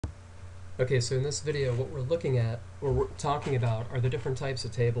Okay, so in this video, what we're looking at, or we're talking about, are the different types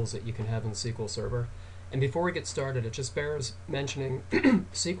of tables that you can have in SQL Server. And before we get started, it just bears mentioning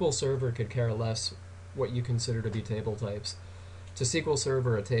SQL Server could care less what you consider to be table types. To SQL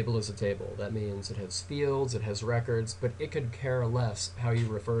Server, a table is a table. That means it has fields, it has records, but it could care less how you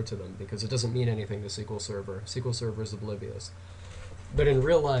refer to them because it doesn't mean anything to SQL Server. SQL Server is oblivious. But in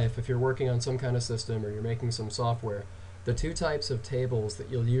real life, if you're working on some kind of system or you're making some software, the two types of tables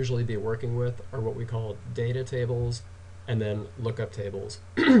that you'll usually be working with are what we call data tables and then lookup tables.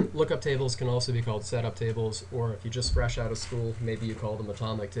 Lookup tables can also be called setup tables, or if you're just fresh out of school, maybe you call them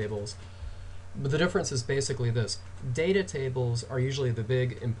atomic tables. But the difference is basically this. Data tables are usually the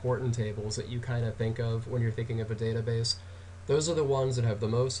big important tables that you kind of think of when you're thinking of a database. Those are the ones that have the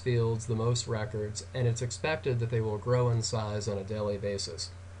most fields, the most records, and it's expected that they will grow in size on a daily basis.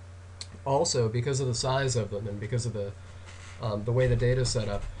 Also, because of the size of them and because of the way the data is set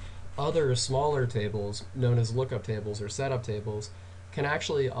up, other smaller tables, known as lookup tables or setup tables, can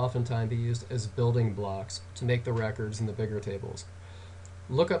actually oftentimes be used as building blocks to make the records in the bigger tables.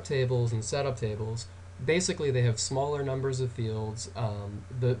 Lookup tables and setup tables, basically they have smaller numbers of fields.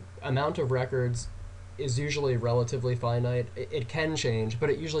 The amount of records is usually relatively finite. It can change, but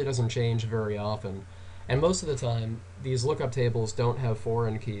it usually doesn't change very often. And most of the time, these lookup tables don't have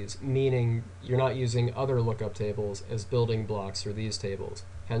foreign keys, meaning you're not using other lookup tables as building blocks for these tables,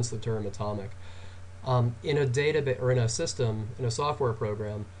 hence the term atomic. In a database or in a system, in a software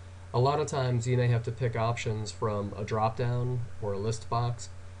program, a lot of times you may have to pick options from a drop-down or a list box.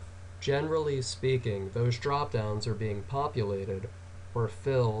 Generally speaking, those drop-downs are being populated or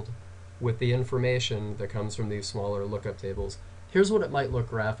filled with the information that comes from these smaller lookup tables. Here's what it might look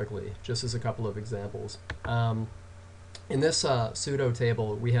graphically, just as a couple of examples. In this pseudo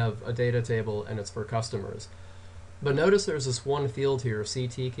table, we have a data table and it's for customers. But notice there's this one field here,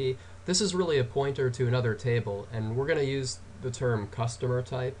 CT key. This is really a pointer to another table, and we're going to use the term customer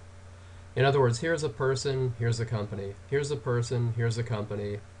type. In other words, here's a person, here's a company. Here's a person, here's a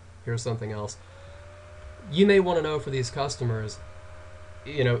company, here's something else. You may want to know for these customers,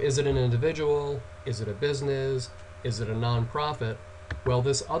 is it an individual? Is it a business? Is it a nonprofit? Well,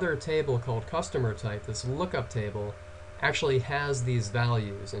 this other table called customer type, this lookup table, actually has these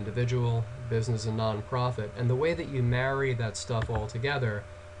values, individual, business, and nonprofit. And the way that you marry that stuff all together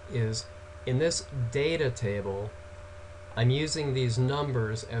is in this data table, I'm using these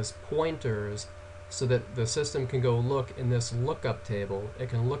numbers as pointers so that the system can go look in this lookup table. It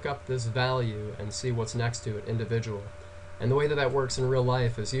can look up this value and see what's next to it, individual. And the way that that works in real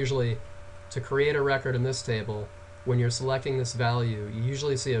life is usually to create a record in this table, when you're selecting this value, you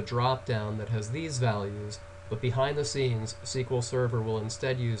usually see a drop-down that has these values, but behind the scenes, SQL Server will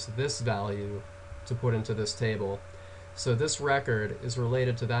instead use this value to put into this table. So this record is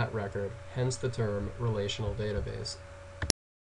related to that record, hence the term relational database.